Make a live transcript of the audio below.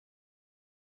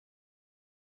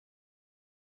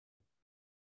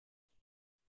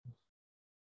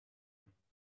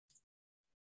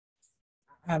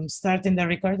I'm starting the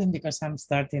recording because I'm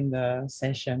starting the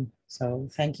session. So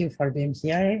thank you for being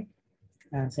here.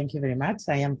 Thank you very much.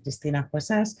 I am Cristina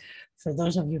Juezas. For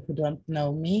those of you who don't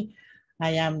know me, I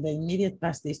am the immediate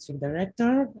past district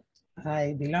director.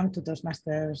 I belong to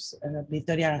Toastmasters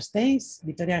Vitoria-Gasteiz.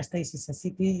 Vitoria-Gasteiz is a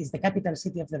city, is the capital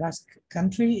city of the Basque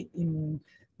country in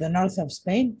the north of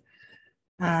Spain.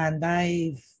 And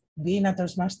I've been at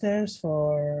Toastmasters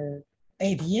for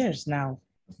 8 years now.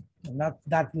 Not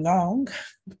that long,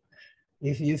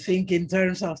 if you think in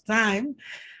terms of time,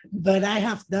 but I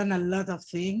have done a lot of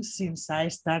things since I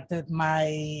started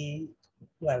my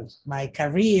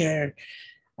career,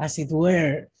 as it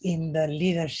were, in the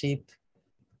leadership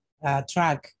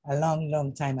track a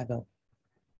long time ago.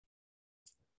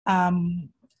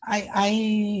 I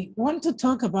want to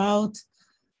talk about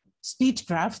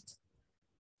Speechcraft.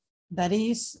 That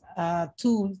is a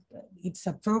tool, it's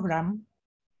a program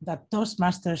that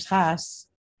Toastmasters has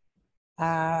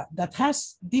that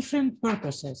has different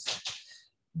purposes.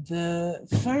 The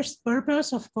first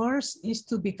purpose, of course, is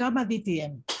to become a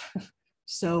DTM.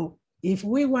 So if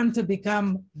we want to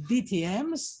become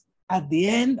DTMs at the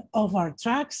end of our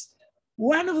tracks,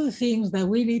 one of the things that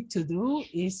we need to do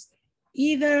is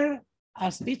either a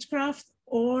Speechcraft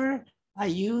or a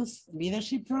youth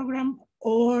leadership program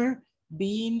or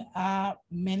being a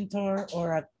mentor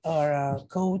or a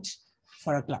coach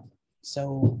for a club.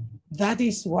 So that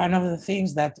is one of the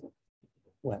things that,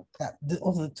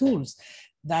 of the tools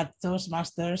that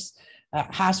Toastmasters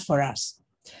has for us.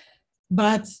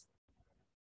 But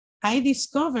I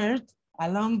discovered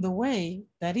along the way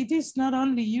that it is not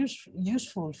only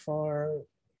useful for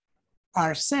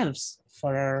ourselves,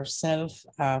 for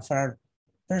our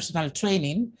personal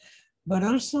training, but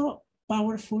also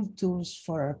powerful tools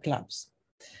for our clubs.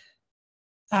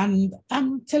 And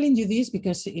I'm telling you this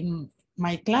because in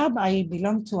my club, I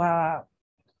belong to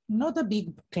not a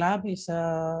big club, it's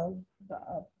I'm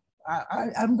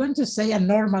going to say a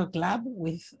normal club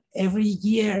with every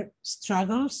year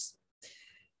struggles.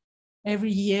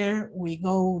 Every year we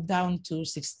go down to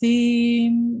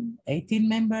 16, 18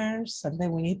 members, and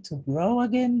then we need to grow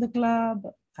again the club.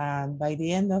 And by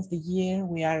the end of the year,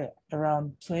 we are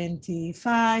around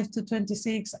 25 to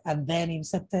 26. And then in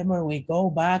September, we go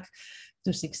back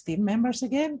to 16 members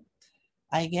again,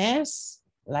 I guess,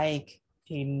 like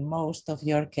in most of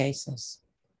your cases.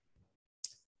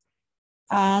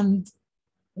 And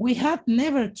we had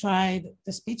never tried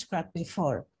the Speechcraft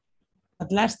before.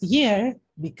 But last year,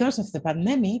 because of the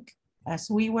pandemic, as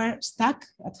we were stuck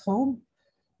at home,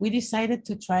 we decided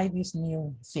to try this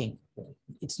new thing.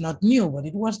 It's not new, but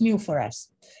it was new for us.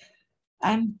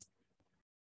 And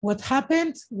what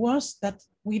happened was that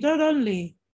we not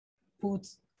only put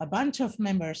a bunch of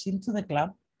members into the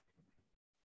club,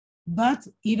 but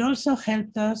it also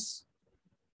helped us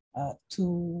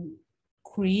to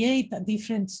create a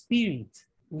different spirit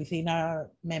within our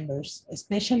members,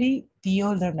 especially the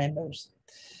older members.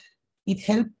 It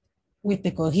helped with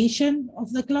the cohesion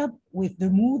of the club, with the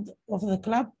mood of the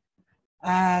club,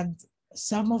 and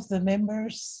some of the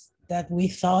members that we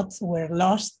thought were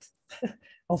lost,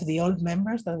 of the old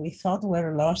members that we thought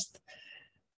were lost,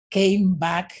 came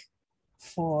back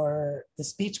for the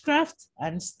Speechcraft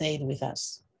and stayed with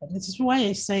us. And this is why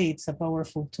I say it's a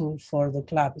powerful tool for the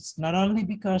club. It's not only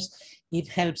because it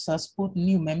helps us put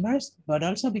new members, but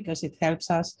also because it helps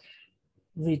us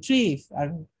retrieve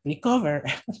and recover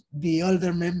the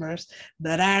older members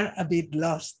that are a bit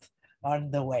lost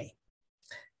on the way.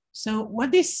 So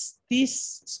what is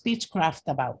this Speechcraft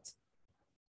about?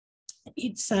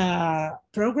 It's a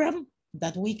program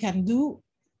that we can do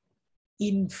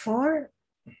in 4,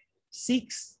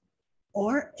 6,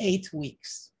 or 8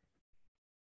 weeks.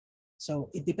 So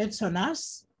it depends on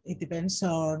us. It depends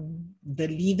on the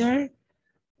leader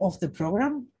of the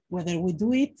program, whether we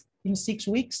do it in 6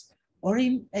 weeks or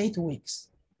in 8 weeks,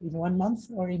 in 1 month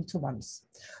or in 2 months.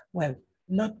 Well,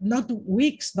 not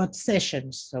weeks, but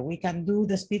sessions. So we can do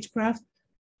the Speechcraft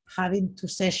having 2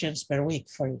 sessions per week,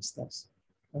 for instance.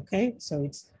 Okay, so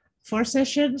it's 4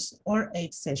 sessions or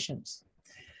 8 sessions.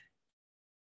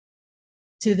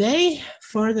 Today,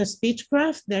 for the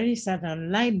Speechcraft, there is an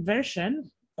online version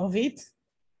of it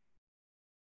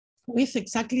with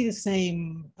exactly the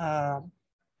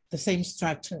same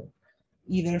structure,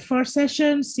 either 4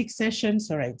 sessions, 6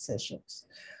 sessions, or 8 sessions.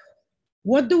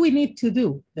 What do we need to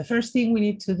do? The first thing we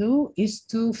need to do is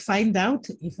to find out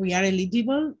if we are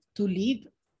eligible to lead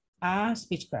a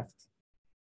Speechcraft.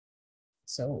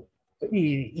 So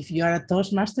if you are a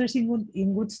Toastmasters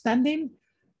in good standing,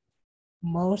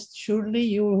 most surely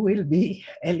you will be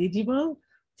eligible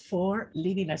for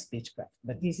leading a Speechcraft.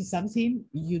 But this is something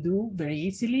you do very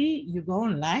easily. You go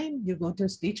online, you go to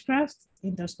Speechcraft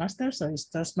in Toastmasters, so it's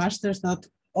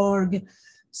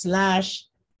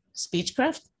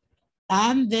toastmasters.org/Speechcraft,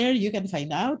 and there you can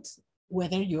find out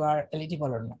whether you are eligible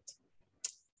or not.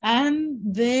 And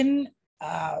then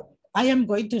I am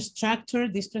going to structure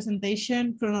this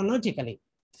presentation chronologically.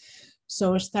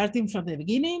 So starting from the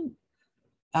beginning,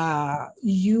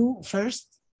 you first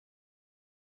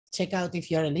check out if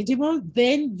you're eligible,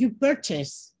 then you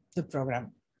purchase the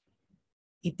program.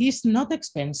 It is not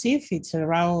expensive, it's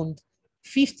around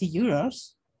 50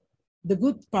 euros. The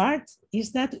good part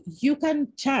is that you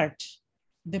can charge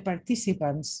the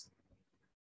participants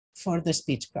for the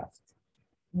Speechcraft.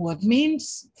 What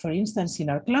means, for instance, in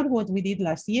our club, what we did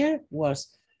last year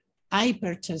was I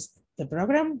purchased the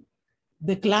program,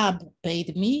 the club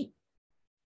paid me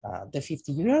the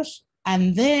 50 euros,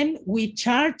 and then we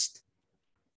charged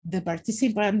the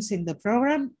participants in the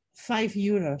program 5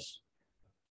 euros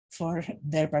for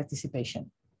their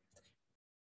participation.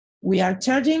 We are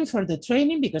charging for the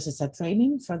training because it's a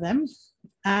training for them.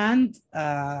 And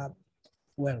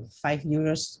well, 5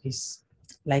 euros is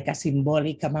like a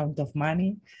symbolic amount of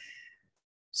money.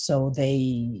 So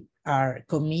they are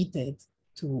committed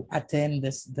to attend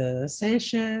the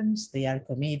sessions, they are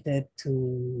committed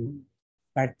to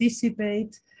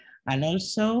participate, and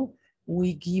also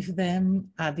we give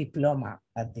them a diploma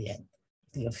at the end,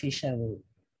 the official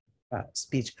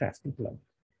Speechcraft diploma.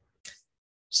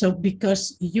 So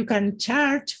because you can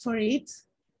charge for it,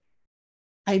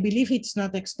 I believe it's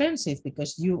not expensive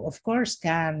because you, of course,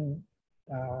 can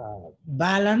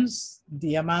balance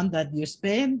the amount that you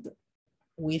spend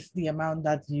with the amount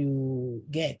that you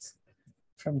get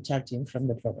from charging from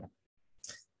the program.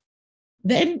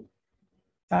 Then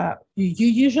you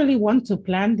usually want to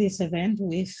plan this event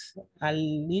with a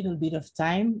little bit of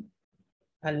time,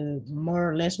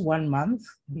 more or less 1 month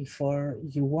before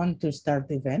you want to start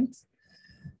the event.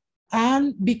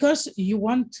 And because you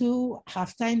want to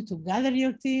have time to gather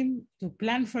your team, to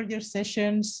plan for your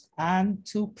sessions, and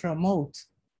to promote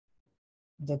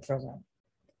the program.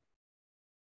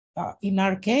 In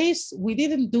our case, we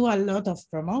didn't do a lot of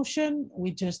promotion.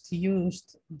 We just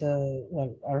used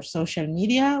our social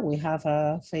media. We have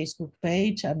a Facebook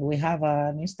page and we have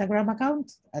an Instagram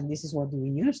account, and this is what we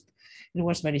used. It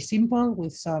was very simple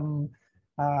with some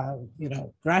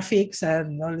graphics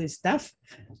and all this stuff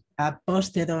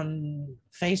posted on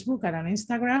Facebook and on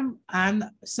Instagram, and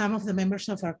some of the members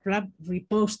of our club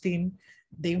reposting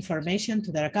the information to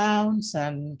their accounts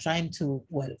and trying to,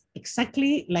 well,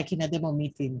 exactly like in a demo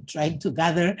meeting, trying to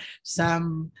gather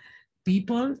some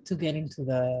people to get into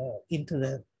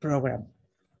the program.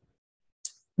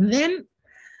 Then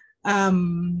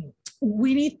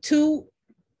we need to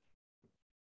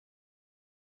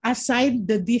assign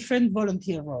the different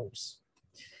volunteer roles.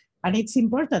 And it's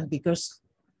important because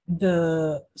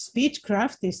the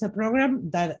Speechcraft is a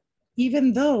program that,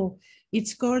 even though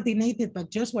it's coordinated by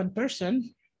just one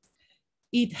person,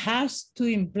 it has to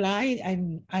imply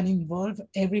and involve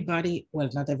everybody, well,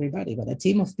 not everybody, but a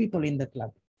team of people in the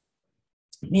club.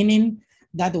 Meaning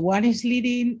that one is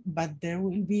leading, but there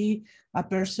will be a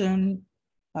person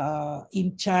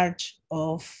in charge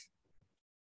of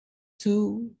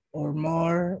 2 or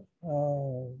more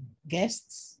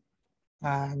guests.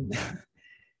 And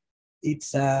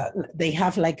it's they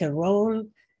have like a role,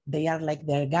 they are like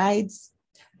their guides.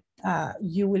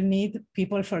 You will need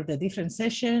people for the different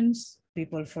sessions,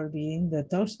 people for being the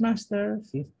Toastmaster,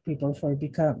 people for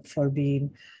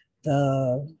being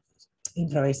the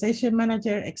improvisation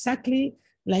manager, exactly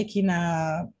like in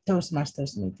a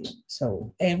Toastmasters meeting.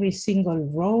 So every single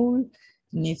role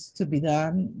needs to be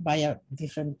done by a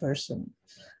different person.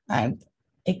 And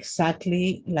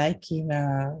exactly like in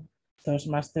a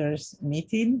Toastmasters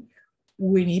meeting,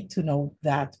 we need to know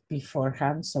that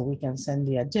beforehand so we can send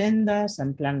the agendas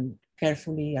and plan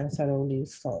carefully and thoroughly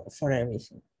for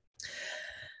everything.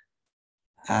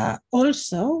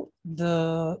 Also,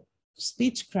 the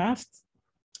Speechcraft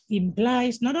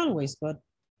implies, not always, but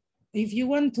if you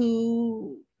want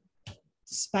to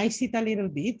spice it a little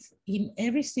bit, in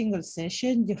every single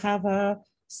session, you have a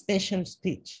special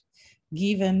speech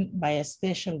given by a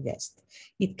special guest.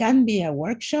 It can be a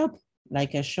workshop,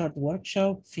 like a short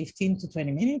workshop, 15 to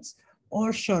 20 minutes,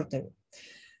 or shorter.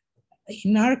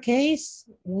 In our case,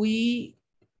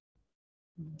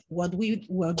 what we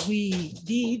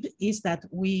did is that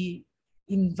we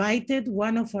invited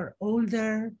one of our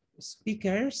older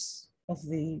speakers of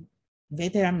the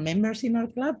veteran members in our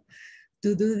club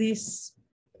to do these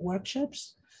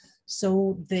workshops.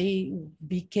 So they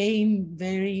became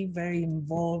very, very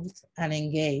involved and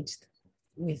engaged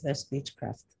with the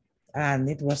Speechcraft. And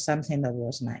it was something that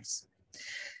was nice.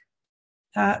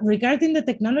 Regarding the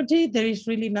technology, there is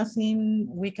really nothing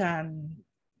we can,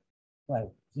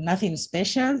 well, nothing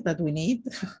special that we need.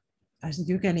 As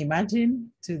you can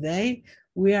imagine, today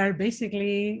we are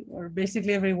basically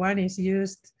everyone is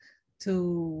used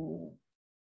to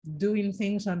doing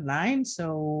things online.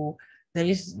 So there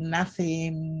is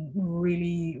nothing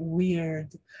really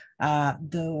weird.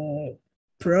 The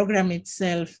program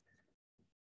itself,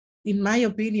 in my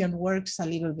opinion, works a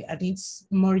little bit, and it's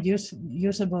more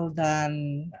usable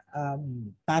than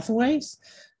Pathways.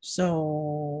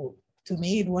 So to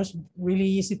me, it was really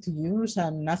easy to use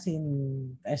and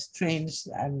nothing strange.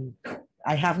 And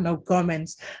I have no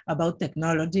comments about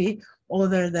technology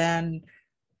other than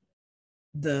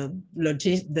the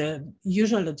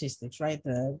usual logistics, right?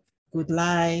 The good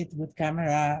light, good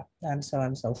camera, and so on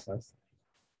and so forth.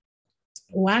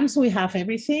 Once we have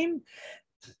everything,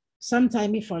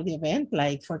 sometime before the event,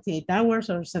 like 48 hours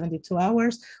or 72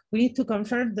 hours, we need to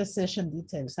confirm the session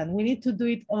details, and we need to do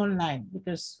it online,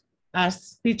 because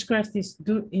as Speechcraft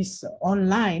is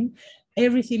online,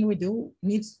 everything we do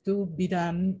needs to be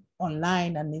done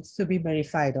online and needs to be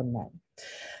verified online.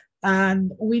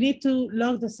 And we need to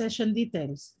log the session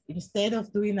details. Instead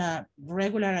of doing a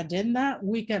regular agenda,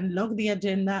 we can log the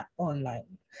agenda online.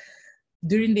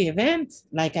 During the event,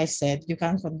 like I said, you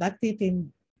can conduct it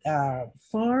in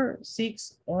 4,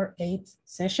 6, or 8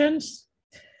 sessions.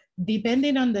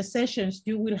 Depending on the sessions,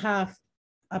 you will have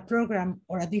a program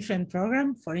or a different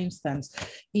program. For instance,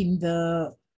 in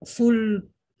the full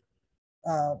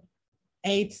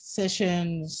 8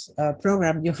 sessions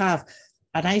program, you have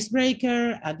an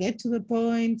icebreaker, a get to the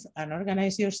point, an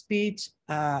organize your speech,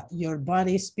 your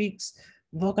body speaks,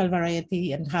 vocal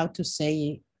variety, and how to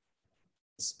say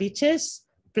speeches.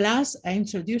 Plus, I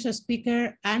introduce a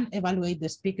speaker and evaluate the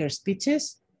speaker's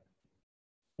speeches.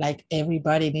 Like,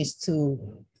 everybody needs to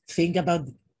think about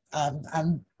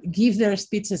and give their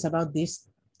speeches about these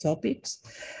topics.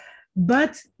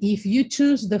 But if you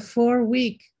choose the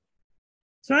 4-week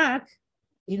track,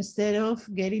 instead of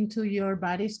getting to your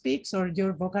body speaks or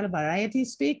your vocal variety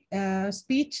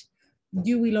speech,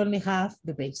 you will only have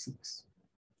the basics,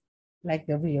 like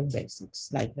the real basics,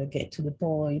 like the get to the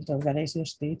point, organize your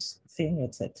speech thing,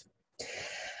 etc.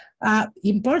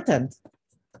 Important,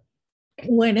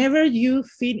 whenever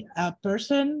a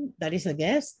person that is a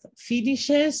guest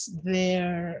finishes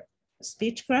their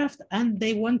Speechcraft and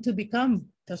they want to become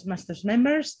Toastmasters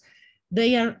members,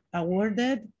 they are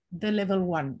awarded the level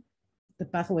 1, the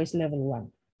Pathways level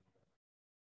 1.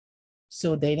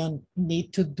 So they don't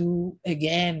need to do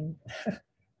again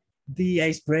the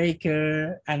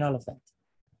icebreaker and all of that.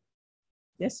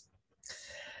 Yes.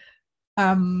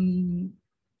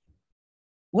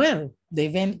 Well, the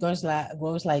event goes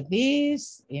like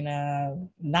this, in a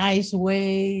nice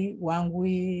way, 1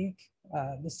 week,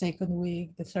 the 2nd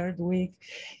week, the 3rd week.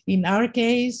 In our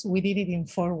case, we did it in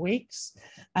 4 weeks.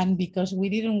 And because we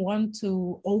didn't want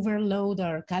to overload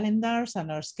our calendars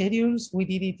and our schedules, we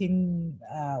did it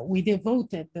we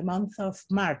devoted the month of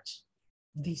March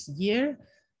this year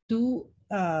to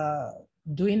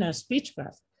doing a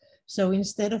Speechcraft. So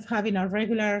instead of having our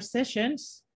regular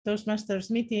sessions,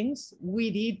 Toastmasters meetings, we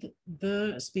did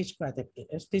the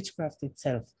Speechcraft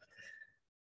itself.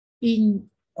 In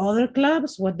other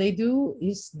clubs, what they do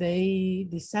is they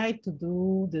decide to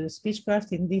do the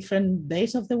Speechcraft in different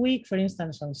days of the week, for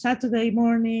instance, on Saturday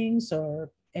mornings or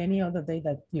any other day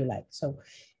that you like. So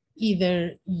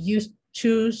either you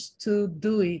choose to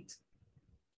do it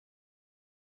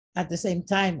at the same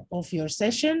time of your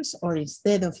sessions or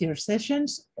instead of your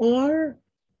sessions, or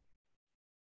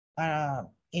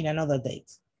in another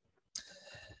date.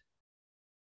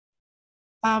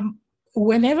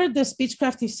 Whenever the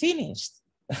Speechcraft is finished,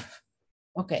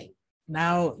 okay,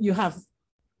 now you have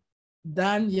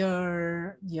done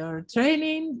your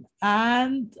training,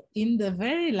 and in the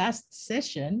very last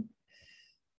session,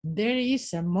 there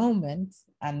is a moment,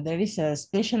 and there is a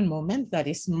special moment that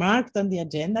is marked on the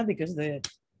agenda, because the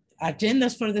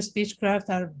agendas for the Speechcraft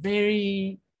are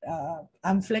very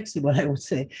unflexible, I would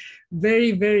say.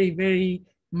 Very, very, very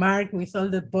marked with all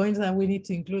the points that we need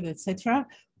to include, etc.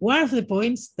 One of the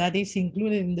points that is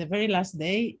included in the very last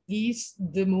day is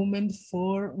the moment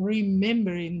for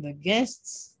remembering the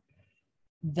guests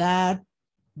that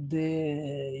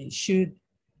they should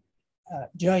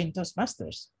join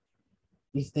Toastmasters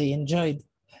if they enjoyed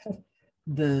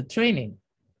the training.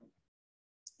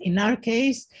 In our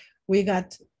case, we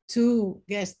got 2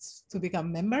 guests to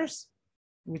become members,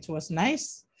 which was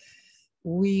nice.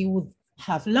 We would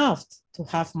have loved to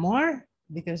have more,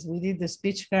 because we did the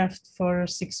Speechcraft for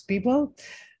 6 people,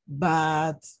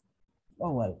 but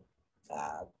oh, well,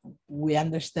 we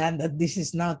understand that this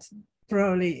is not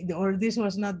probably, or this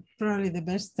was not probably the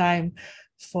best time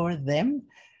for them.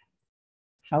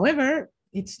 However,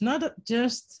 it's not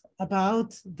just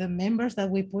about the members that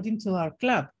we put into our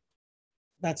club.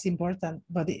 That's important,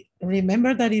 but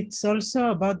remember that it's also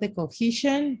about the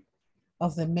cohesion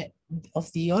of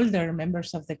the older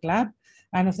members of the club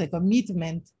and of the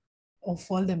commitment of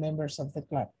all the members of the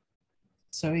club.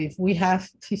 So if we have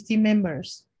 50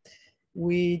 members,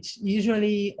 which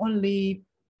usually only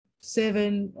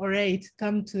 7 or 8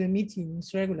 come to the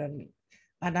meetings regularly,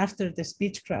 and after the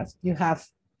Speechcraft, you have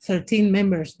 13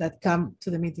 members that come to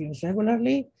the meetings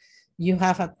regularly, you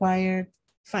have acquired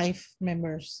 5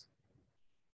 members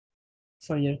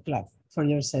for your club, for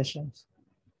your sessions,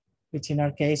 which in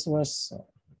our case was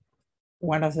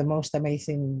one of the most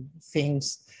amazing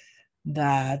things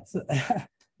that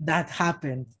that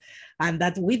happened and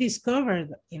that we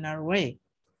discovered in our way.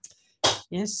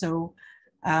 Yes, so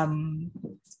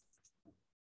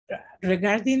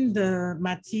regarding the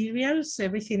materials,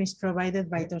 everything is provided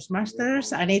by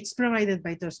Toastmasters, and it's provided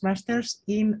by Toastmasters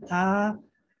in a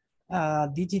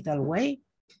digital way.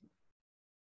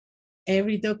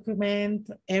 Every document,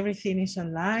 everything is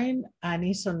online, and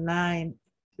is online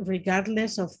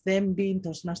regardless of them being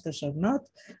Toastmasters or not.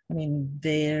 I mean,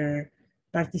 their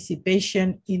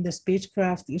participation in the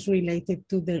Speechcraft is related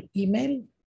to their email.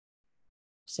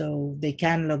 So they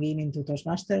can log in into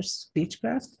Toastmasters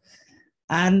Speechcraft,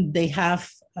 and they have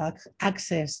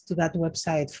access to that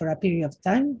website for a period of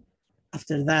time.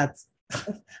 After that,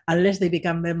 unless they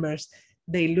become members,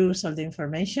 they lose all the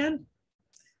information.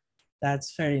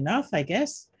 That's fair enough, I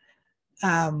guess.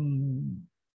 And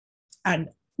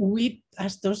we,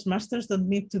 as Toastmasters, don't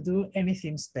need to do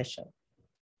anything special.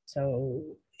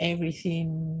 So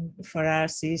everything for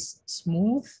us is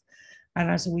smooth. And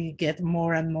as we get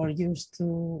more and more used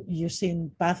to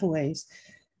using pathways,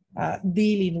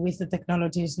 dealing with the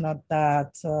technology is not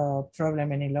that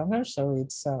problem any longer. So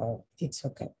it's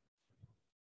okay.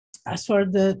 As for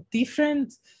the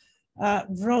different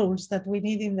roles that we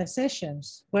need in the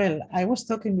sessions, well, I was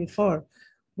talking before,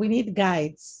 we need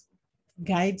guides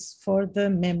for the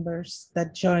members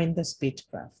that join the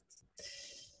Speechcraft.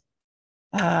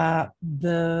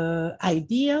 The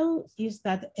ideal is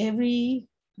that every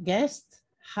guest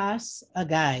has a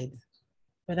guide,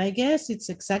 but I guess it's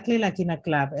exactly like in a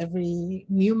club. Every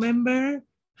new member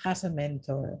has a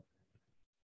mentor,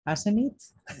 hasn't it?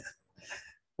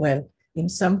 Well, in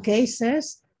some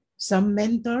cases, some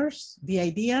mentors, the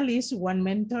ideal is one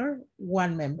mentor,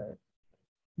 one member.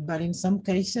 But in some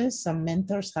cases, some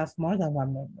mentors have more than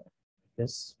one member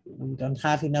because we don't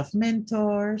have enough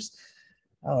mentors,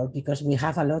 or because we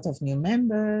have a lot of new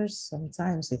members.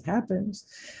 Sometimes it happens.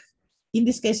 In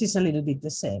this case, it's a little bit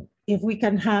the same. If we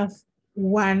can have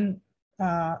one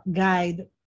guide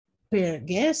per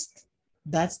guest,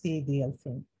 that's the ideal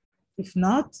thing. If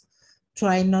not,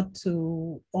 try not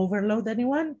to overload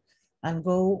anyone and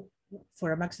go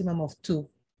for a maximum of two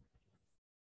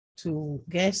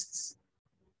guests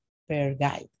per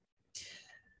guide.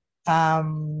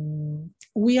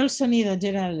 We also need a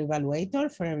general evaluator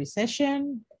for every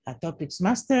session, a topics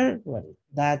master, well,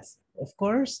 that's of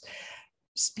course,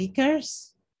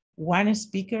 speakers, one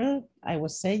speaker, I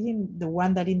was saying, the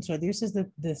one that introduces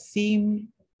the theme,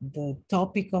 the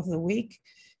topic of the week,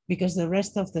 because the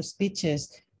rest of the speeches,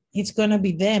 it's going to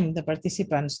be them, the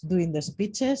participants, doing the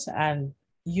speeches, and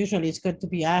usually it's going to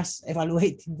be us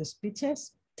evaluating the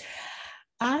speeches.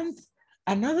 And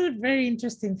another very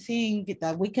interesting thing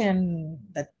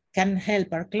that can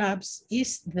help our clubs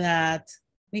is that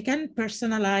we can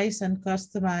personalize and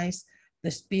customize the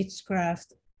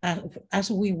Speechcraft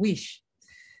as we wish.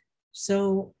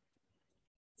 So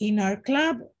in our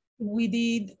club, we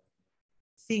did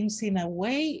things in a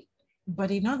way,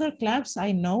 but in other clubs,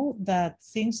 I know that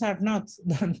things are not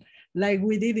done like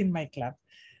we did in my club.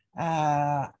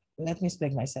 Let me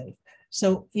explain myself.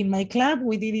 So in my club,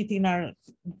 we did it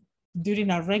during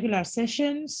our regular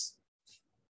sessions.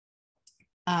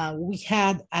 We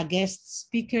had a guest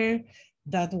speaker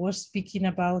that was speaking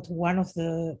about one of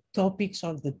the topics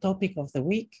or the topic of the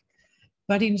week.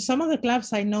 But in some of the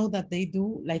clubs, I know that they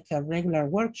do like a regular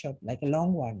workshop, like a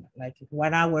long one, like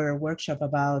 1 hour workshop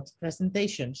about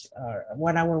presentations, or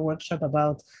 1 hour workshop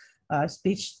about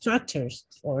speech structures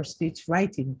or speech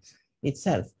writing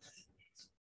itself.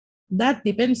 That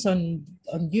depends on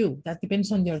you, that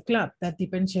depends on your club, that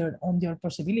depends on your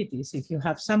possibilities. If you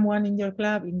have someone in your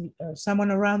club, someone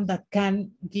around that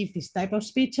can give this type of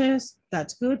speeches,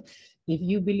 that's good. If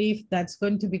you believe that's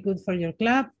going to be good for your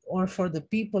club or for the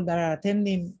people that are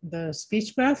attending the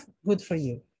Speechcraft, good for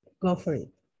you, go for it.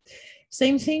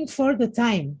 Same thing for the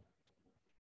time.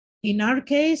 In our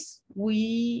case,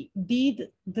 we did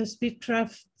the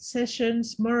Speechcraft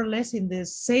sessions more or less in the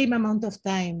same amount of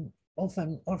time of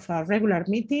a regular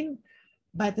meeting,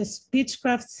 but the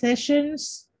Speechcraft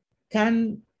sessions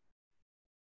can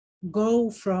go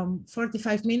from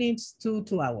 45 minutes to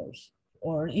 2 hours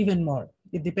or even more.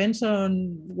 It depends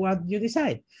on what you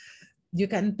decide. You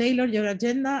can tailor your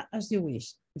agenda as you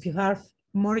wish. If you have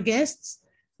more guests,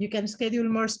 you can schedule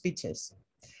more speeches.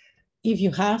 If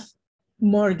you have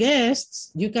more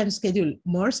guests, you can schedule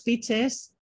more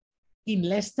speeches in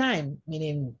less time,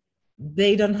 meaning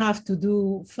they don't have to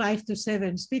do 5 to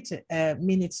 7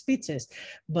 minute speeches,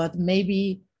 but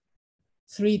maybe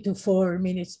 3 to 4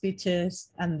 minute speeches,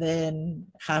 and then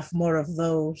have more of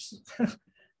those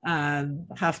and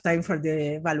have time for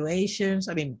the evaluations.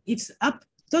 I mean, it's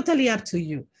totally up to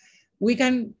you. We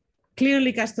can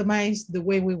clearly customize the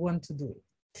way we want to do it.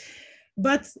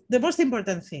 But the most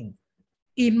important thing,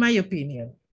 in my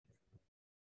opinion,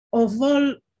 of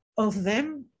all of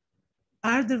them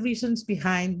are the reasons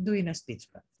behind doing a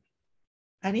Speechcraft.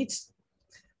 And it's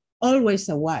always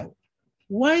a why.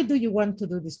 Why do you want to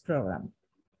do this program?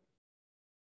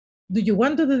 Do you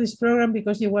want to do this program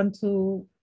because you want to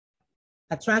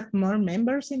attract more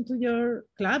members into your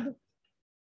club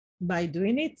by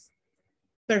doing it?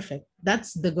 Perfect.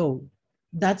 That's the goal.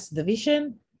 That's the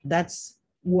vision. That's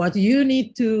what you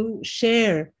need to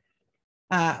share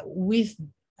with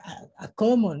a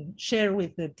common share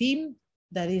with the team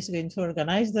that is going to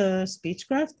organize the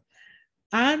Speechcraft.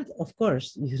 And of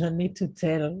course, you don't need to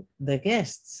tell the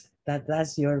guests that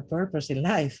that's your purpose in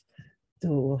life,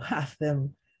 to have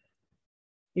them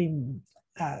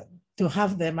to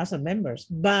have them as members,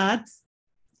 but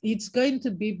it's going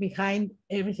to be behind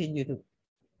everything you do.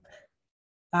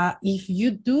 If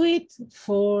you do it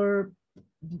for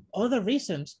other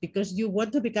reasons, because you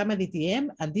want to become a DTM,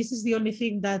 and this is the only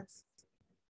thing that's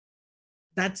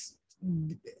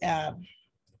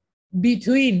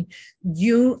between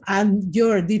you and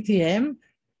your DTM,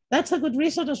 that's a good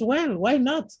reason as well. Why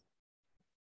not?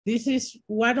 This is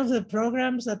one of the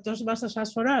programs that Toastmasters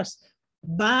has for us.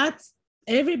 But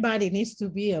everybody needs to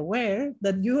be aware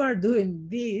that you are doing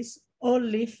this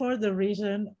only for the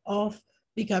reason of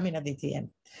becoming a DTM.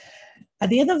 At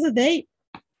the end of the day,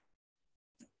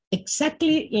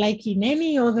 exactly like in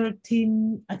any other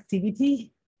team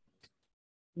activity,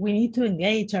 we need to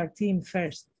engage our team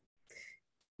first.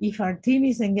 If our team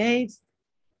is engaged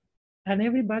and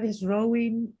everybody's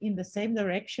rowing in the same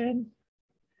direction,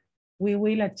 we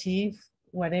will achieve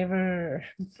whatever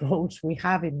goals we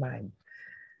have in mind.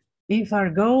 If our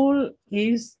goal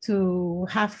is to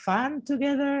have fun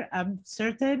together, I'm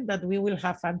certain that we will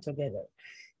have fun together.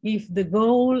 If the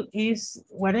goal is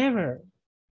whatever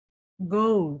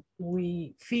goal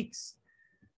we fix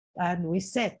and we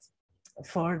set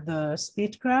for the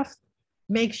Speechcraft,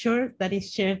 make sure that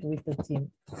it's shared with the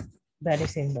team that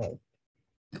is involved.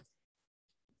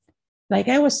 Like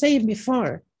I was saying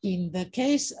before, in the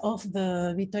case of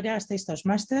the Vitoria-Gasteiz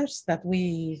Toastmasters that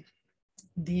we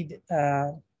did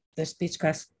the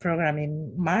Speechcraft program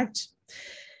in March,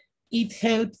 it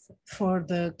helped for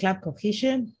the club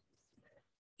cohesion.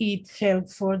 It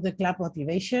helped for the club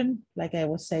motivation. Like I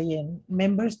was saying,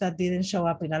 members that didn't show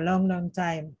up in a long, long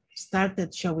time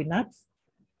started showing up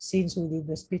since we did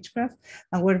the Speechcraft,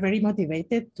 and we're very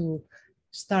motivated to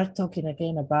start talking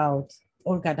again about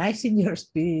organizing your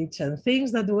speech and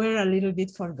things that were a little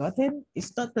bit forgotten.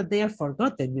 It's not that they are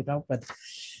forgotten, you know, but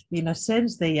in a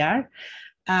sense they are.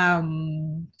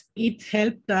 It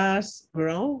helped us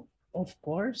grow, of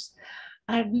course,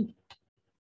 and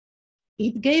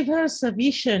it gave us a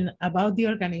vision about the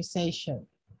organization.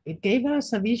 It gave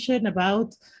us a vision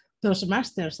about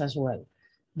Toastmasters as well,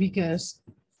 because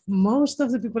most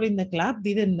of the people in the club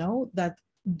didn't know that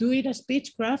doing a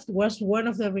Speechcraft was one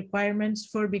of the requirements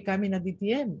for becoming a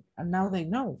DTM, and now they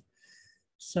know.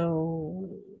 So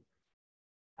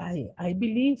I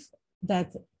believe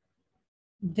that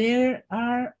there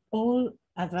are all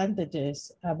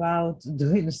advantages about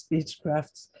doing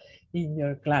Speechcrafts in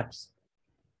your clubs.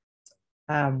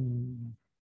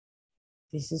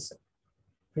 This is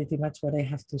pretty much what I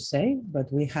have to say,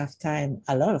 but we have time,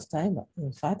 a lot of time,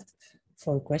 in fact,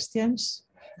 for questions.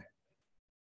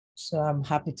 So I'm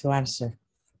happy to answer.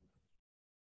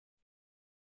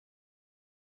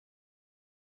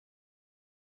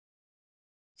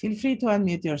 Feel free to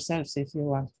unmute yourselves if you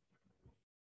want.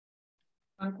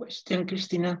 One question,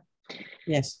 Cristina.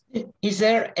 Yes. Is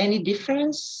there any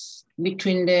difference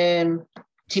between the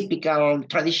typical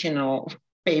traditional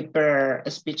paper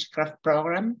Speechcraft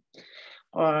program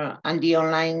and the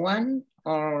online one,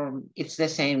 or it's the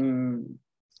same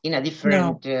in a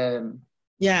different? No.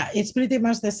 Yeah, it's pretty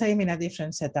much the same in a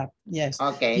different setup. Yes.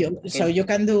 Okay. So you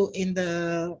can do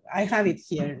I have it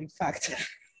here, in fact.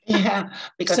 Yeah,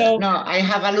 because no, I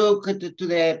have a look to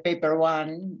the paper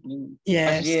one in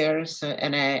past years,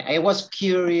 and I was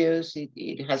curious.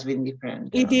 It has been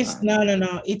different. It is no.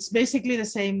 It's basically the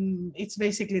same. It's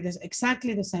basically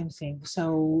exactly the same thing.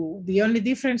 So the only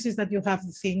difference is that you have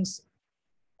things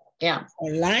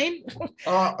online,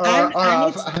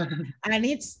 and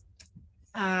it's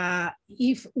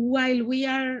if while we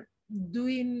are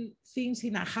doing things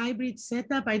in a hybrid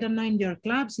setup, I don't know in your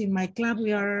clubs. In my club,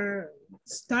 we are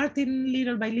starting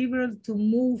little by little to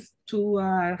move to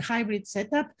a hybrid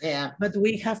setup. Yeah. But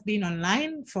we have been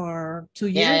online for 2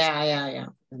 years. Yeah.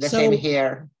 The same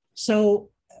here. So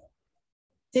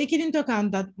taking into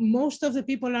account that most of the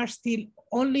people are still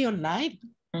only online,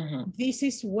 this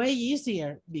is way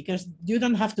easier because you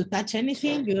don't have to touch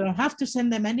anything. You don't have to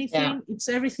send them anything.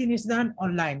 Everything is done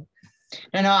online.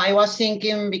 No, I was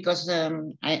thinking because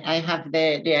I have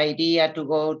the idea to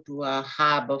go to a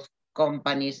hub of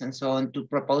companies and so on to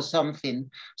propose something.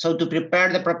 So to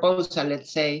prepare the proposal,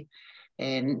 let's say,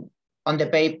 and on the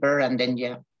paper, and then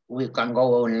we can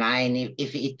go online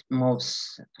if it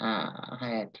moves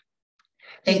ahead.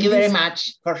 Thank you very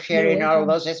much for sharing all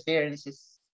those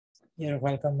experiences. You're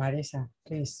welcome, Marisa.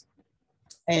 Please.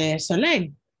 Soleil.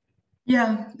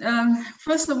 Yeah,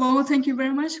 first of all, thank you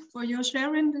very much for your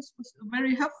sharing. This was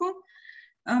very helpful.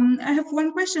 I have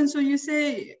one question. So you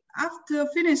say after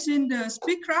finishing the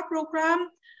Speechcraft program,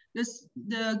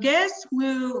 the guests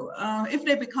will, if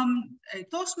they become a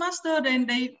Toastmaster, then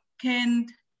they can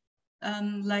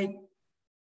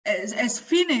as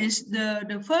finish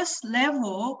the first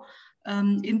level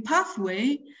in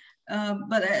pathway.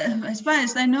 But as far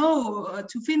as I know,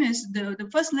 to finish the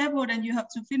first level, then you have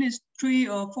to finish 3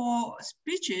 or 4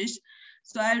 speeches.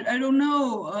 So I don't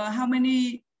know how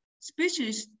many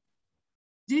speeches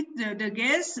did the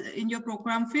guests in your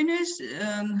program finish,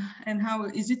 and how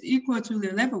is it equal to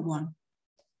the level 1?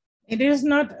 It is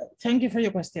not, thank you for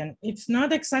your question. It's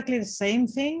not exactly the same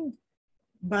thing,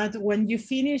 but when you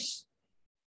finish,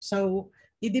 so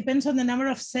it depends on the number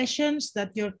of sessions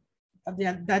that your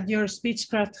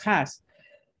Speechcraft has.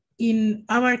 In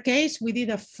our case, we did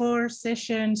a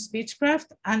 4-session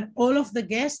Speechcraft, and all of the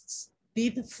guests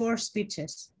did 4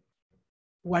 speeches,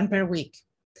 1 per week.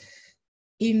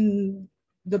 In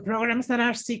the programs that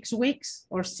are 6 weeks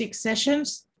or 6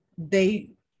 sessions,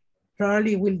 they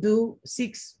probably will do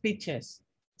 6 speeches.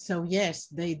 So yes,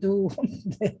 they do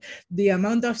the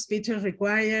amount of speeches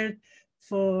required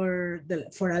for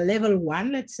a level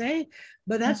 1, let's say,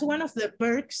 but that's one of the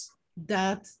perks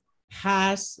that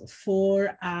has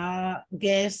for a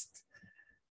guest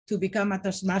to become a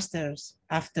Toastmasters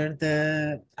after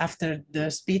the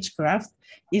Speechcraft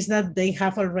is that they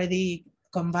have already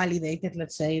convalidated,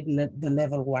 let's say, the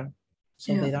level 1.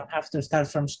 So they don't have to start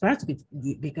from scratch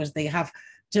because they have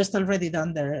just already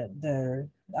done their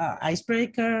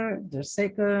icebreaker, the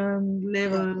second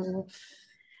level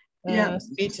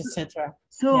speech, etc.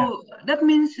 So that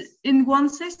means in one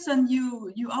session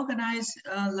you organize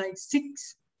like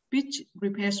 6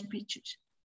 prepared speeches.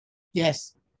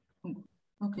 Yes.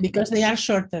 Okay. Because they are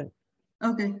shorter.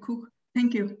 Okay, cool.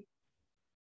 Thank you.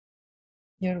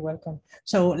 You're welcome.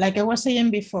 So, like I was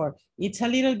saying before, it's a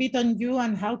little bit on you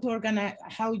and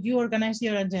how you organize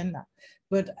your agenda.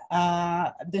 But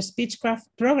the Speechcraft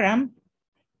program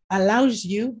allows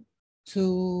you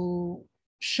to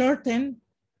shorten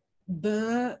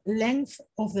the length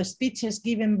of the speeches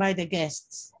given by the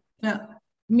guests. Yeah.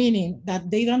 Meaning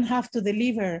that they don't have to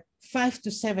deliver 5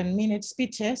 to 7 minute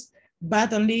speeches,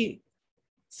 but only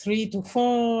 3 to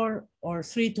 4 or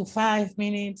 3 to 5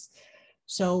 minutes.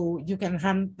 So you can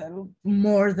handle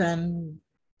more than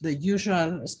the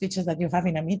usual speeches that you have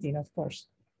in a meeting, of course.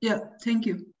 Yeah, thank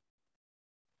you.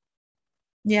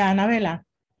 Yeah, Anabela.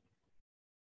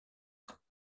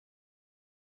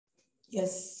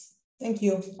 Yes, thank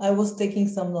you. I was taking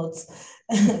some notes.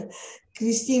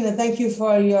 Christina, thank you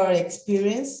for your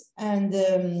experience. And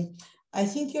I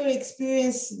think your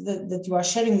experience that you are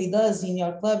sharing with us in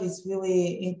your club is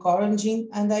really encouraging.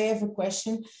 And I have a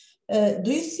question.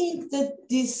 Do you think that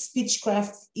this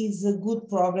Speechcraft is a good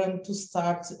program to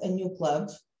start a new club?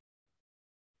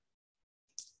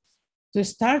 To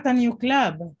start a new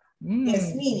club?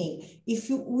 Yes, meaning if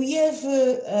we have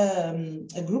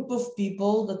a group of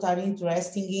people that are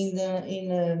interested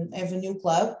in have a new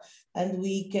club, and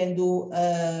we can do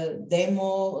a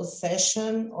demo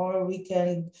session, or we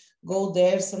can go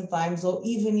there sometimes, or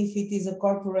even if it is a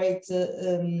corporate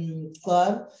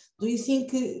club. Do you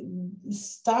think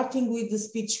starting with the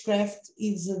Speechcraft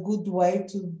is a good way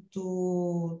to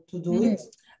do it?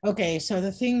 Okay, so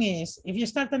the thing is, if you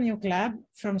start a new club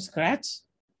from scratch,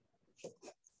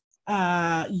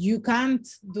 you can't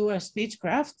do a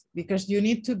Speechcraft because you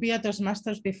need to be a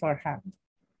Toastmasters beforehand.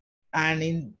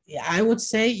 And I would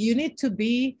say you need to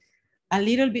be a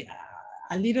little bit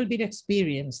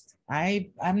experienced.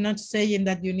 I'm not saying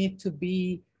that you need to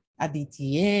be a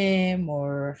DTM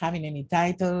or having any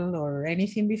title or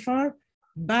anything before,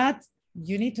 but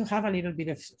you need to have a little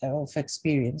bit of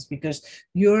experience because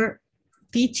you're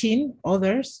teaching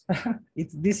others.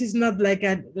 This is not like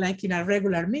in a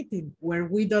regular meeting where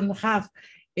we don't have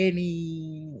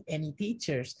any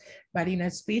teachers, but in a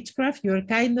Speechcraft, you're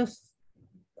kind of,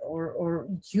 or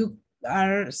you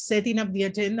are setting up the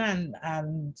agenda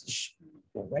and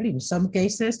well, in some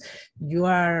cases, you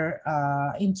are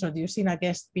introducing a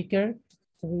guest speaker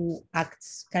who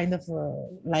acts kind of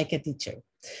like a teacher.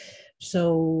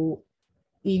 So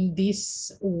in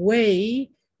this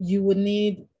way, you would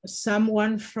need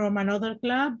someone from another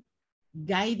club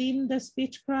guiding the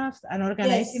Speechcraft and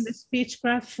organizing the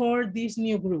Speechcraft for this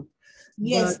new group.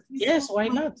 Yes, but yes, why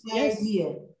not? Yes.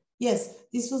 Idea. Yes,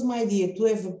 this was my idea, to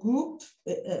have a group,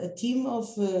 a team of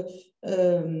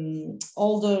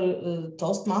older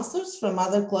Toastmasters from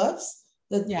other clubs,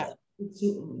 that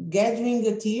gathering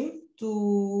a team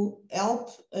to help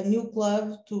a new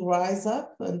club to rise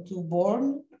up and to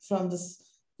born from this.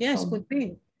 Yes, could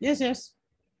be. Yes,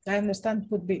 I understand,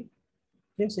 could be.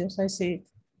 Yes, I see it.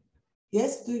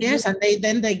 Yes, yes, and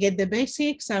then they get the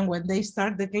basics, and when they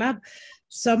start the club,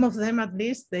 some of them at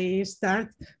least, they start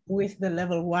with the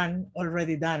level 1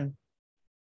 already done,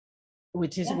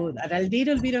 which is good. And a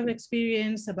little bit of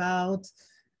experience about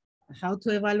how to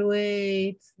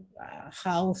evaluate,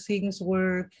 how things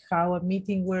work, how a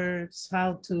meeting works,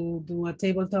 how to do a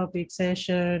table topic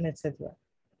session, etc.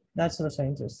 That's also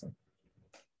interesting.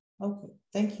 Okay,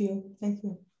 thank you. Thank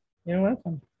you. You're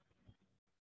welcome.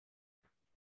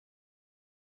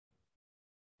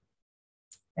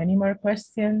 Any more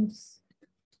questions?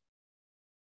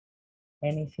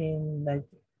 Anything like,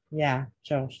 yeah,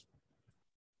 Josh.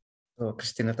 So,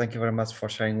 Christina, thank you very much for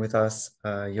sharing with us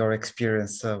your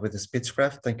experience with the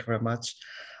Speechcraft. Thank you very much.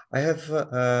 I have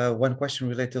one question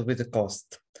related with the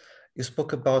cost. You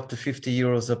spoke about the 50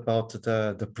 euros about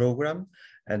the program,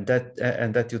 and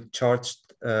that you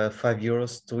charged 5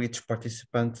 euros to each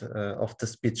participant of the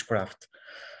Speechcraft.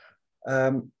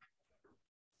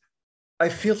 I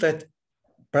feel that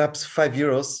perhaps 5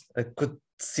 euros could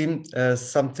seem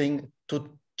something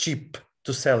too cheap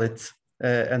to sell it.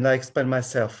 And I explain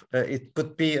myself. It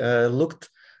could be looked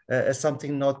as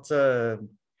something not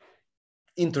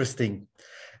interesting.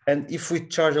 And if we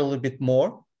charge a little bit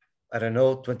more, I don't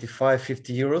know, 25,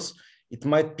 50 euros, it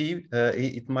might be,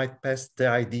 it might pass the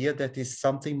idea that is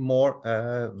something more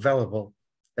valuable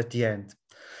at the end.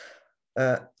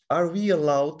 Are we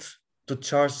allowed to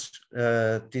charge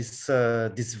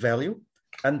this value?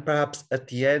 And perhaps at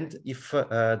the end, if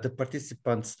the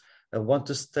participants want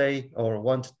to stay or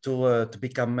want to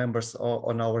become members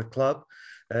on our club,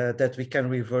 that we can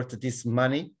revert this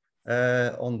money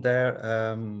on their,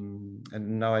 and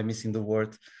now I'm missing the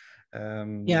word.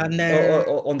 On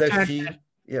their fee.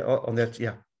 Yeah, on that.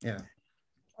 Yeah.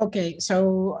 Okay,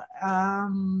 so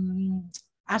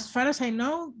as far as I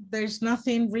know, there's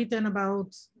nothing written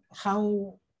about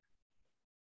how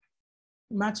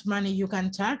much money you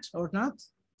can charge or not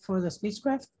for the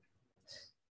Speechcraft.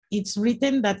 It's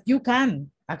written that you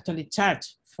can actually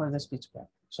charge for the Speechcraft.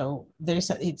 So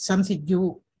it's something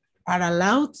you are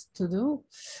allowed to do.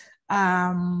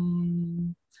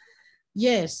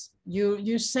 Yes,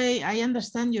 you say, I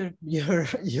understand your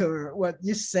what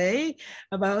you say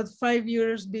about 5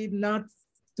 euros being not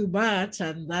too much,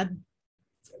 and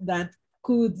that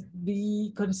could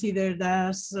be considered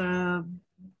as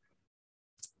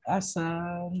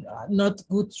not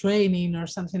good training or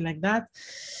something like that.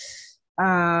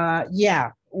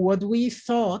 Yeah, what we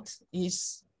thought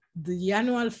is the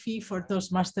annual fee for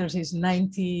Toastmasters is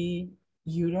 90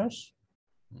 euros.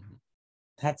 Mm-hmm.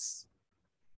 That's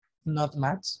not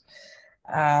much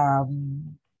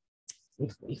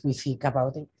if we think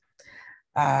about it.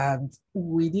 And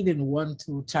we didn't want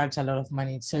to charge a lot of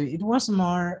money. So it was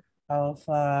more of,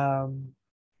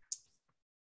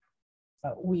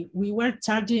 we were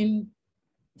charging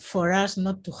for us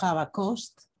not to have a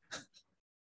cost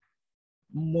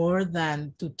more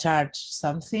than to charge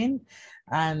something.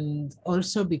 And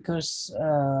also because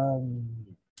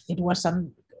it was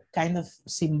kind of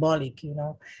symbolic, you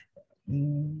know.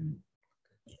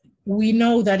 We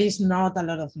know that is not a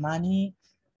lot of money,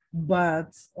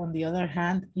 but on the other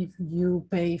hand, if you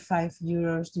pay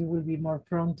 €5, you will be more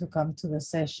prone to come to the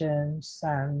sessions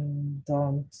and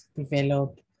don't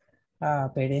develop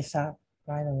pereza.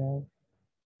 I don't know.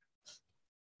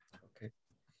 Okay.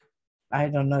 I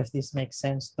don't know if this makes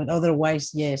sense, but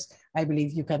otherwise, yes, I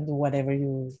believe you can do whatever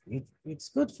it's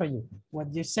good for you.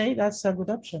 What you say, that's a good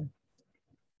option.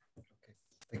 Okay.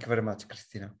 Thank you very much,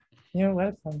 Christina. You're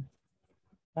welcome.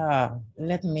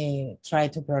 Let me try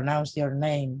to pronounce your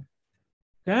name.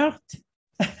 Kurt?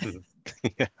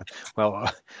 Yeah,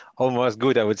 well, almost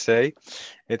good, I would say.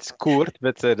 It's Kurt,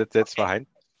 but that's fine.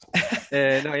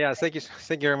 No, yeah, thank you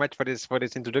very much for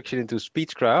this introduction into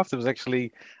Speechcraft. It was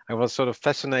actually, I was sort of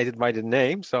fascinated by the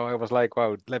name, so I was like,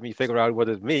 wow, let me figure out what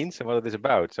it means and what it is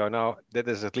about. So now that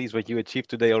is at least what you achieved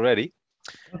today already.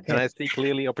 Okay. And I see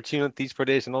clearly opportunities for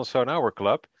this and also in our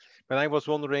club. But I was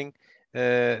wondering,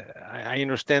 I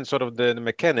understand sort of the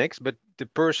mechanics, but the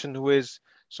person who is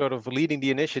sort of leading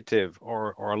the initiative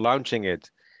or launching it,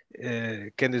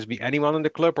 can this be anyone in the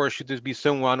club, or should this be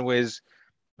someone who is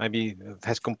maybe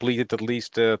has completed at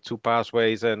least 2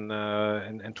 pathways and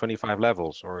 25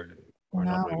 levels, or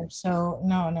not really?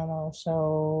 No,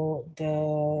 so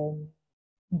the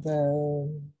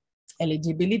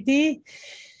eligibility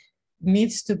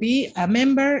needs to be a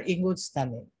member in good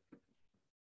standing.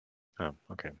 Oh,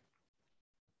 okay.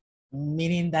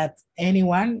 Meaning that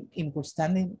anyone in good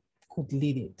standing could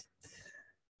lead it.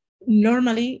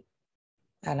 Normally,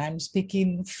 and I'm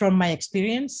speaking from my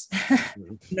experience,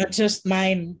 not just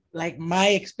mine, like my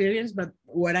experience, but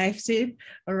what I've seen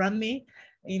around me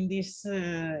in these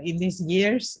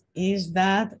years is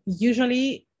that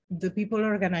usually the people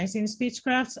organizing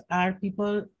Speechcrafts are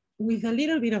people with a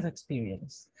little bit of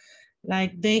experience.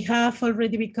 Like they have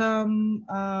already become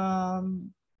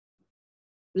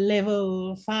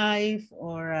level 5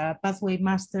 or a pathway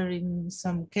master in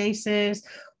some cases,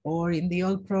 or in the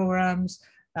old programs,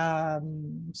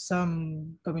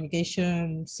 some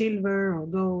communication silver or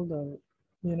gold, or,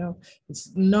 you know,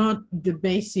 it's not the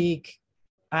basic,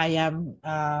 I am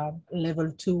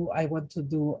level 2, I want to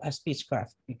do a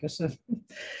Speechcraft, because of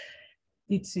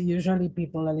it's usually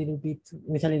people a little bit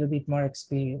with a little bit more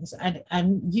experience.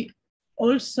 And you,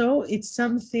 also, it's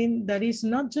something that is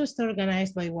not just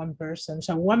organized by one person.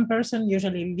 So one person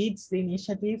usually leads the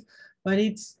initiative, but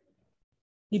it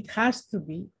has to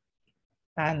be,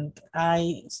 and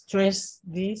I stress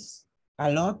this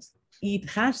a lot, it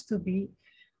has to be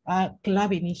a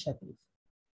club initiative.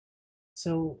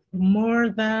 So more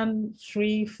than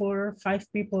 3, 4,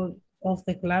 5 people of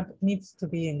the club needs to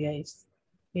be engaged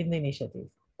in the initiative.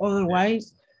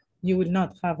 Otherwise, you will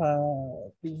not have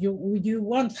you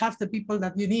won't have the people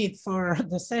that you need for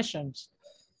the sessions.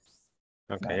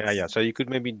 Okay, yeah. So you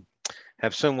could maybe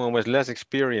have someone with less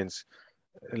experience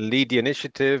lead the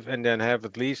initiative, and then have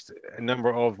at least a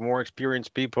number of more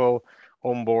experienced people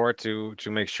on board to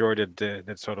make sure that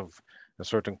that sort of a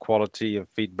certain quality of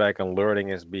feedback and learning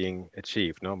is being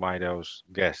achieved, no, by those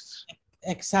guests.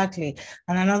 Exactly.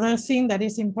 And another thing that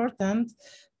is important,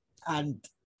 and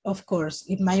of course,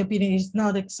 in my opinion, is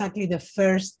not exactly the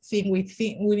first thing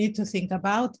we need to think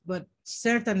about, but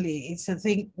certainly it's a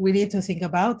thing we need to think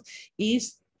about,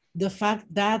 is the fact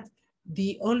that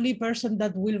the only person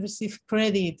that will receive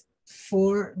credit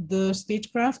for the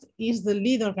Speechcraft is the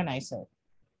lead organizer.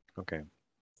 Okay.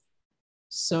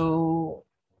 So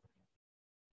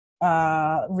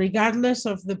regardless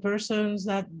of the persons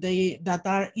that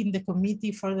are in the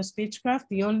committee for the Speechcraft,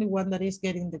 the only one that is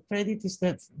getting the credit is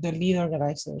the lead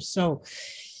organizer. So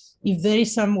if there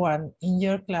is someone in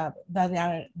your club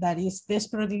that is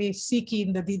desperately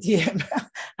seeking the DTM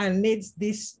and needs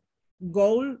this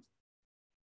goal,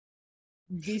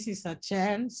 this is a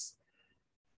chance.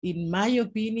 In my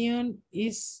opinion,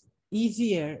 is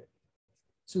easier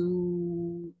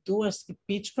to do a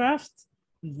Speechcraft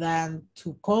than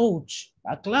to coach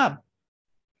a club.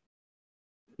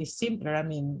 It's simpler. I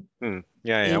mean,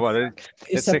 yeah. Well,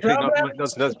 it's actually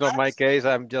that's not my case.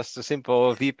 I'm just a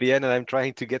simple VPN, and I'm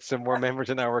trying to get some more members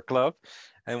in our club.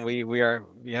 And we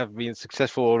have been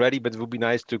successful already, but it would be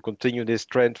nice to continue this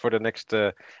trend for the next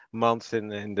months in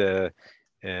the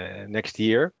next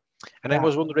year. And I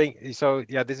was wondering, so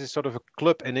yeah, this is sort of a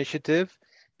club initiative,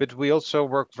 but we also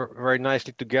work very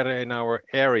nicely together in our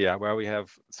area where we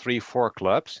have 3, 4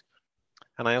 clubs.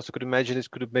 And I also could imagine this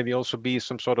could maybe also be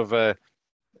some sort of a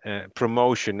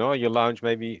promotion, no? You launch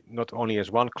maybe not only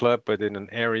as one club, but in an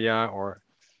area, or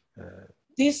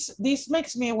this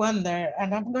makes me wonder,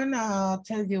 and I'm gonna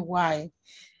tell you why.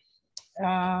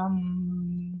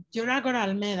 You're Agora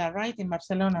Almeda, right, in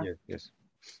Barcelona? Yes, yes.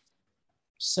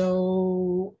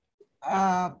 So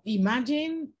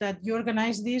imagine that you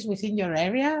organize this within your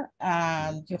area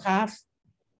and you have,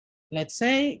 let's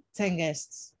say, 10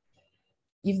 guests.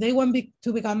 If they want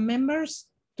to become members,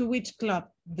 to which club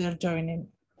they're joining?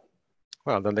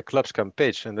 Well, then the clubs can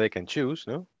pitch and they can choose,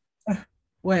 no?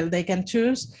 Well, they can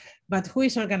choose, but who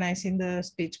is organizing the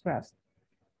Speechcraft?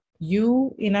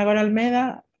 You in Agora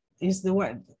Almeda is the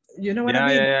one, you know what I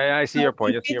mean? Yeah, I see your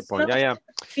point. I see your point. Yeah.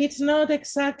 If it's not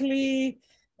exactly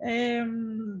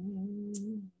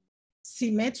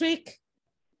symmetric,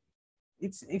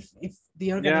 it's if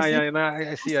the organization.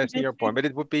 I see your point, but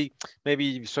it would be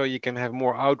maybe so you can have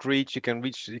more outreach, you can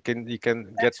reach, you can get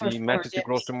the message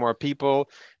across to more people.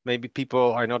 Maybe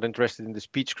people are not interested in the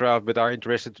Speechcraft but are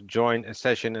interested to join a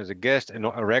session as a guest and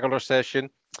not a regular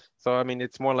session. So I mean,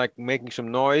 it's more like making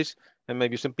some noise, and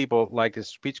maybe some people like the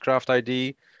Speechcraft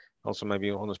ID, also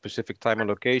maybe on a specific time and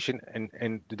location,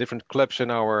 and the different clubs in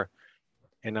our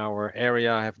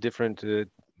area have different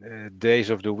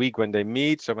days of the week when they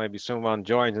meet. So maybe someone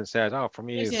joins and says, oh, for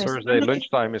me Thursday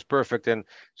lunchtime is perfect, and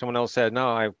someone else said, no,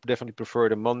 I definitely prefer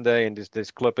the Monday, and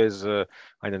this club is I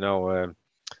don't know,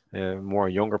 more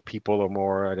younger people, or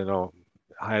more, I don't know,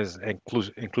 has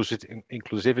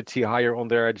inclusivity higher on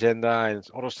their agenda and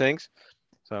all those things.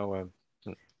 So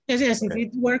yes, okay. If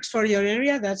it works for your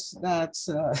area, that's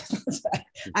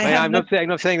I'm not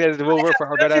saying that it will work for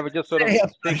her, but I was just sort of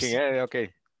thinking,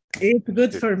 okay, it's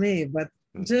good for me, but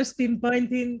just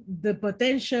pinpointing the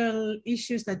potential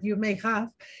issues that you may have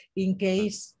in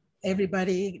case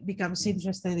everybody becomes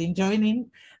interested in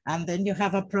joining, and then you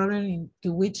have a problem in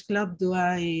to which club do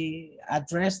I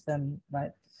address them,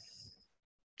 right?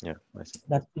 Yeah, I see.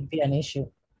 That could be an issue.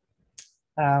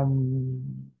 But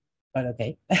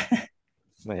okay.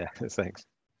 Yeah, thanks.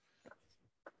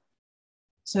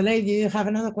 Soleil, do you have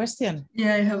another question?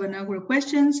 Yeah, I have another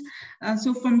questions.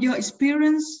 So from your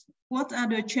experience, what are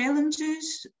the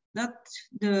challenges that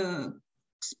the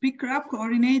Speechcraft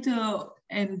coordinator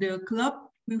and the club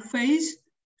will face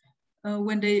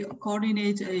when they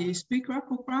coordinate a Speechcraft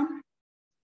program?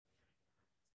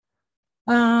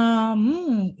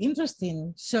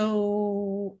 Interesting.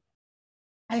 So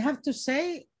I have to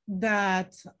say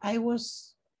that I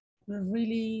was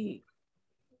really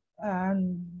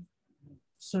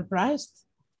surprised,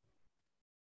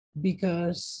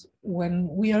 because when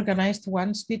we organized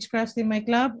one Speechcraft in my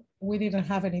club, we didn't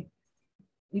have any,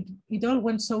 it all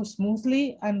went so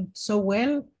smoothly and so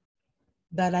well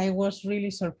that I was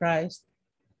really surprised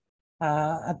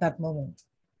at that moment.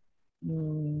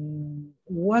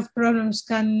 What problems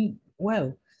can,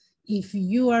 well, if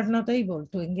you are not able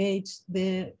to engage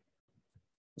the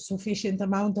sufficient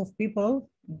amount of people,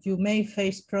 you may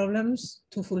face problems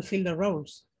to fulfill the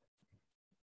roles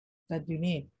that you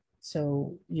need.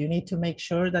 So you need to make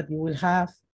sure that you will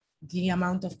have the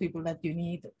amount of people that you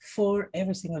need for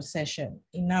every single session.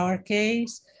 In our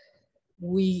case,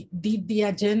 we did the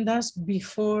agendas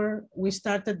before we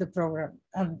started the program.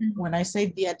 And when I say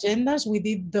the agendas, we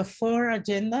did the 4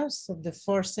 agendas of the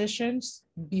 4 sessions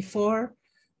before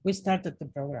we started the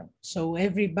program. So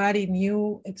everybody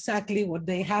knew exactly what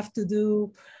they have to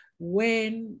do,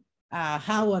 when,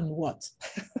 how, and what.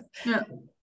 Yeah.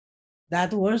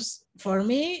 That was, for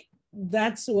me,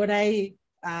 that's what I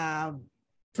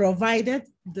provided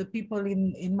the people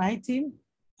in my team.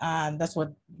 And that's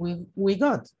what we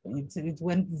got. It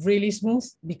went really smooth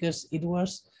because it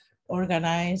was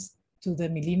organized to the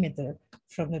millimeter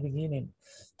from the beginning.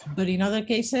 But in other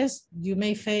cases, you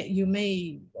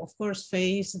may of course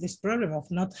face this problem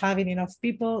of not having enough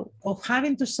people, or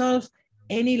having to solve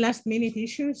any last minute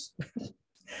issues.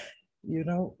 You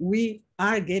know, we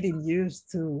are getting used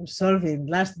to solving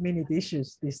last minute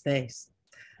issues these days.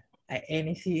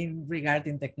 Anything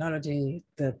regarding technology,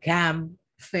 the cam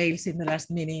fails in the last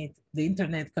minute, the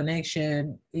internet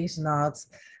connection is not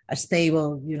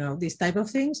stable, you know, these type of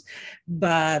things.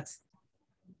 But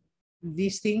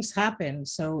these things happen.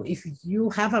 So if you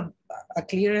have a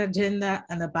clear agenda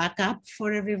and a backup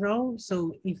for every role,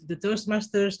 so if the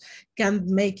Toastmasters can't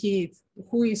make it,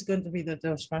 who is going to be the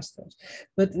Toastmasters?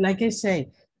 But like I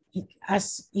say,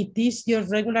 as it is your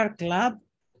regular club,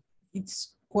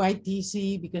 it's quite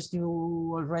easy because you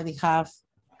already have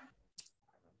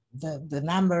the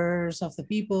numbers of the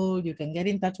people, you can get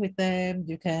in touch with them,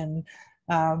 you can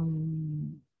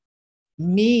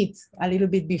meet a little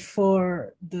bit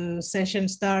before the session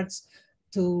starts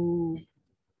to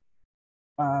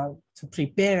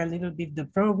prepare a little bit the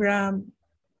program.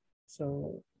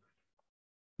 So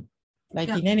like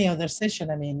in any other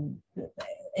session, I mean,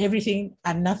 everything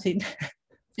and nothing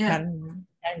can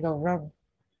Can go wrong.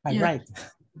 I'm Yeah. right.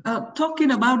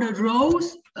 Talking about the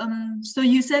roles, so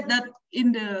you said that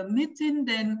in the meeting,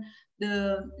 then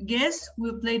the guest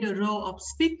will play the role of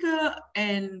speaker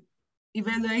and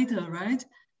evaluator, right?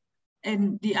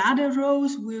 And the other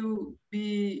roles will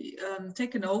be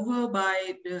taken over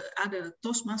by the other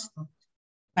Toastmaster.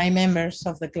 By members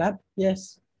of the club,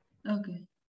 yes. Okay.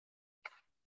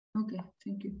 Okay,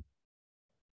 thank you.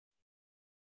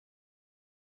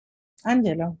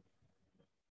 Angelo.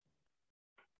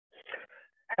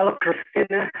 Hello,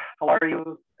 Christina. How are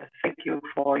you? Thank you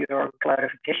for your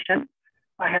clarification.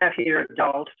 I have here a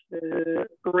doubt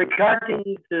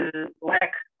regarding the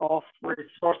lack of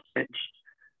resources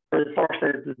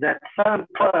that some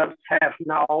clubs have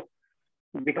now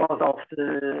because of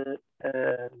the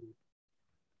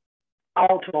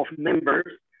out of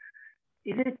members.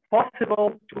 Is it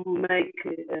possible to make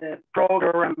a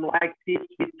program like this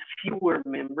with fewer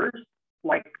members,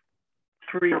 like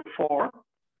 3 or 4?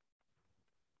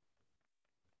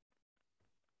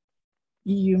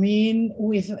 You mean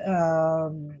with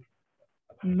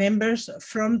members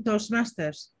from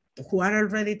Toastmasters who are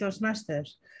already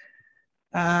Toastmasters?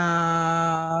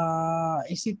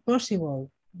 Is it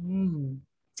possible?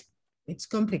 It's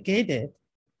complicated.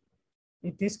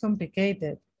 It is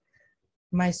complicated.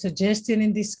 My suggestion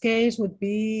in this case would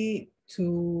be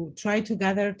to try to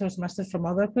gather Toastmasters from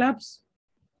other clubs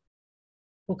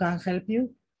who can help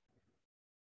you.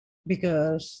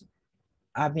 Because,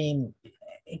 I mean,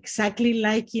 exactly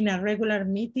like in a regular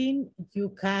meeting,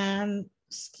 you can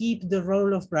skip the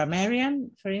role of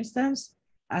grammarian, for instance,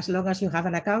 as long as you have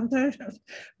an accountant,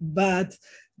 but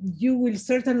you will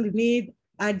certainly need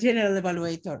a general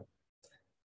evaluator.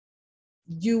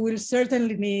 You will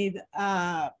certainly need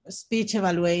a speech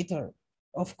evaluator.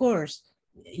 Of course,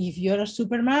 if you're a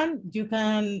Superman, you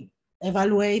can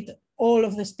evaluate all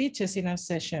of the speeches in a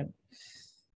session.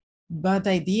 But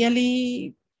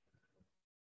ideally,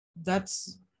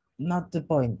 that's not the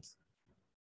point.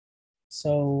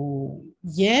 So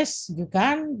yes, you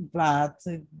can, but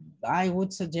I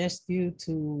would suggest you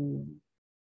to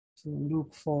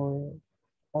look for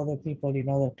other people in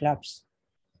other clubs.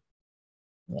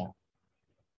 Yeah.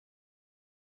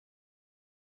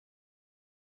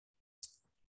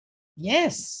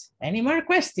 Yes, any more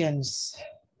questions?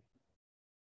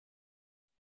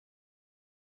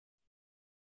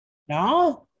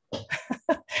 No?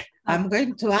 I'm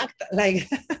going to act like,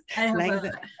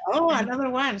 another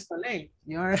one, Soleil.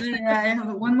 I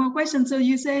have one more question. So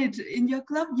you said in your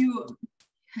club you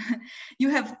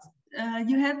had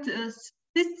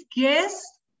 6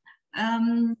 guests,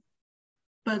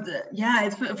 but yeah,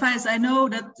 as far as I know,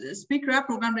 that Speechcraft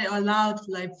program they allowed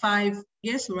like 5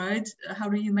 guests, right? How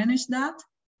do you manage that?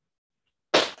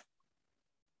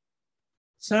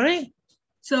 Sorry?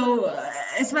 So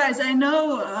as far as I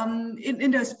know,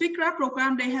 in the Speechcraft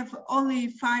program, they have only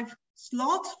 5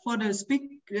 slots for the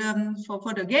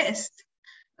for the guest.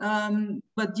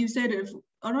 But you said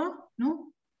no?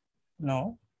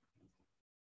 No.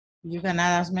 You can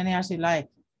add as many as you like.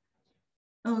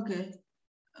 Okay.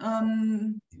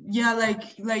 Yeah,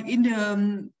 like in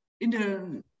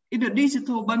the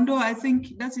digital bundle, I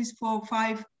think that is for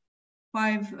five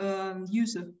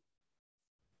users.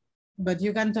 But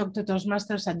you can talk to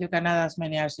Toastmasters and you can add as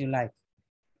many as you like.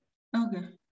 Okay.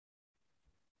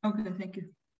 Okay, thank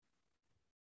you.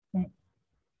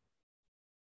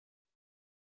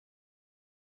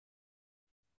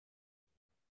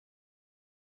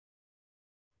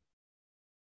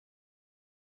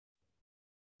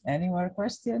 Any more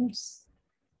questions?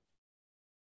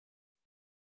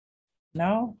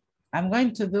 No? I'm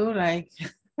going to do like,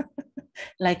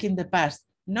 like in the past,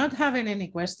 not having any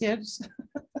questions.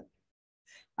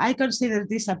 I consider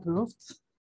this approved.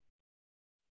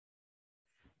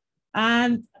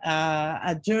 And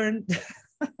adjourn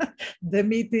the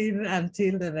meeting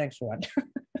until the next one.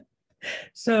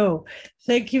 So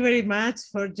thank you very much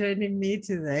for joining me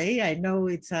today. I know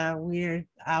it's a weird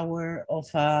hour of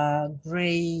a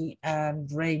gray and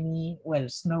rainy, well,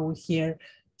 snowy here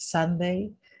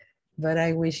Sunday, but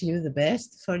I wish you the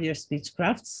best for your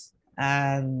Speechcrafts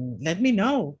and let me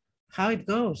know how it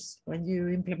goes when you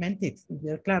implement it in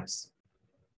your clubs.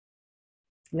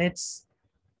 Let's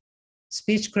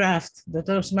Speechcraft the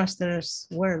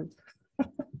Toastmasters world.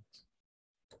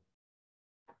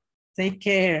 Take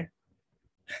care.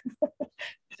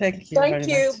 Thank you. Thank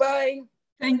you. Much. Bye.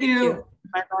 Thank you.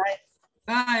 Bye-bye.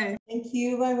 Bye. Thank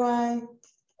you. Bye-bye.